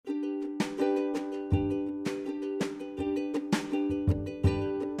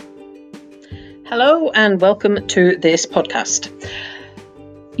Hello and welcome to this podcast.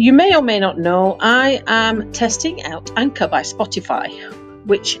 You may or may not know I am testing out Anchor by Spotify,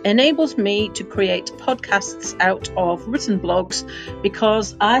 which enables me to create podcasts out of written blogs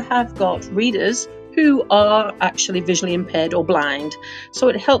because I have got readers who are actually visually impaired or blind. So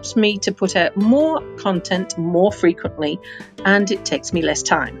it helps me to put out more content more frequently and it takes me less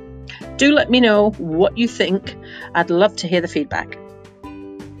time. Do let me know what you think. I'd love to hear the feedback.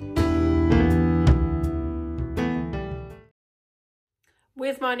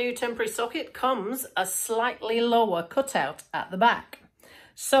 With my new temporary socket comes a slightly lower cutout at the back.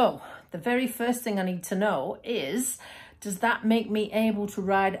 So the very first thing I need to know is, does that make me able to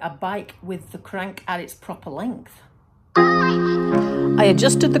ride a bike with the crank at its proper length? I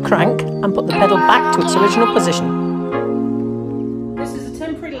adjusted the crank and put the pedal back to its original position. This is a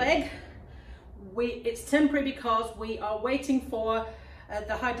temporary leg. It's temporary because we are waiting for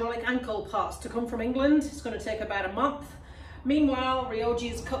the hydraulic ankle parts to come from England. It's going to take about a month. Meanwhile,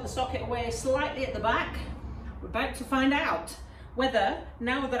 Ryoji has cut the socket away slightly at the back. We're about to find out whether,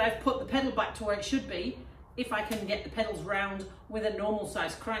 now that I've put the pedal back to where it should be, if I can get the pedals round with a normal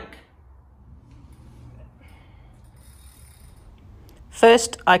size crank.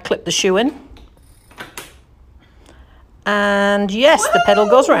 First, I clip the shoe in. And yes, the pedal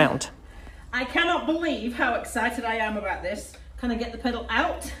goes round. I cannot believe how excited I am about this. Can I get the pedal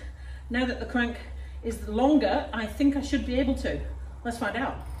out? Now that the crank is longer, I think I should be able to. Let's find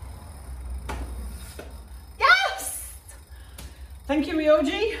out. Yes! Thank you,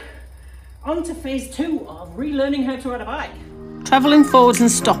 Ryoji. On to phase 2 of relearning how to ride a bike. Travelling forwards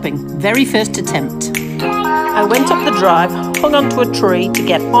and stopping, very first attempt. I went up the drive, hung onto a tree to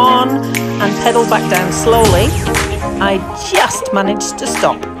get on and pedal back down slowly. I just managed to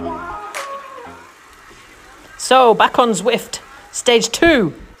stop. So back on Zwift, stage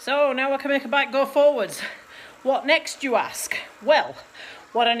 2. So now I can make a bike go forwards. What next, you ask? Well,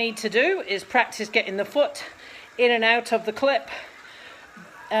 what I need to do is practice getting the foot in and out of the clip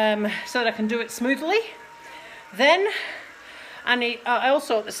so that I can do it smoothly. Then I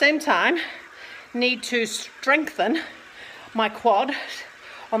also at the same time need to strengthen my quad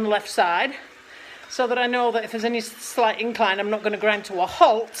on the left side so that I know that if there's any slight incline, I'm not going to grind to a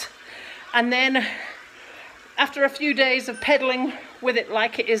halt. And then after a few days of pedaling with it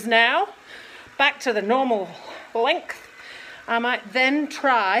like it is now, back to the normal length, I might then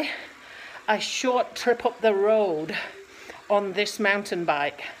try a short trip up the road on this mountain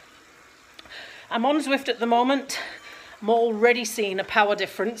bike. I'm on Zwift at the moment. I'm already seeing a power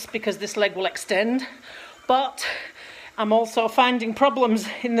difference because this leg will extend, but I'm also finding problems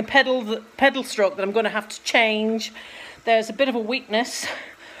in the pedal stroke that I'm going to have to change. There's a bit of a weakness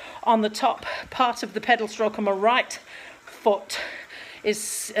on the top part of the pedal stroke on my right foot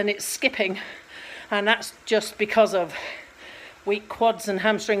and it's skipping, and that's just because of weak quads and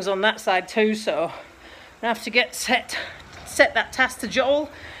hamstrings on that side too. So I have to set that task to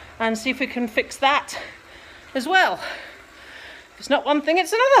Joel and see if we can fix that as well. If it's not one thing,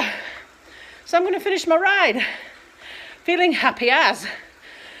 it's another. So I'm going to finish my ride feeling happy as.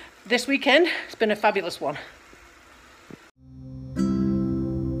 This weekend it's been a fabulous one.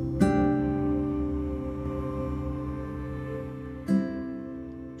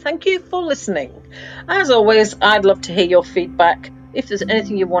 Thank you for listening. As always, I'd love to hear your feedback. If there's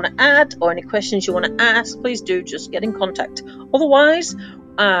anything you want to add or any questions you want to ask, please do just get in contact. Otherwise,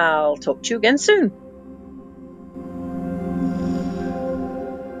 I'll talk to you again soon.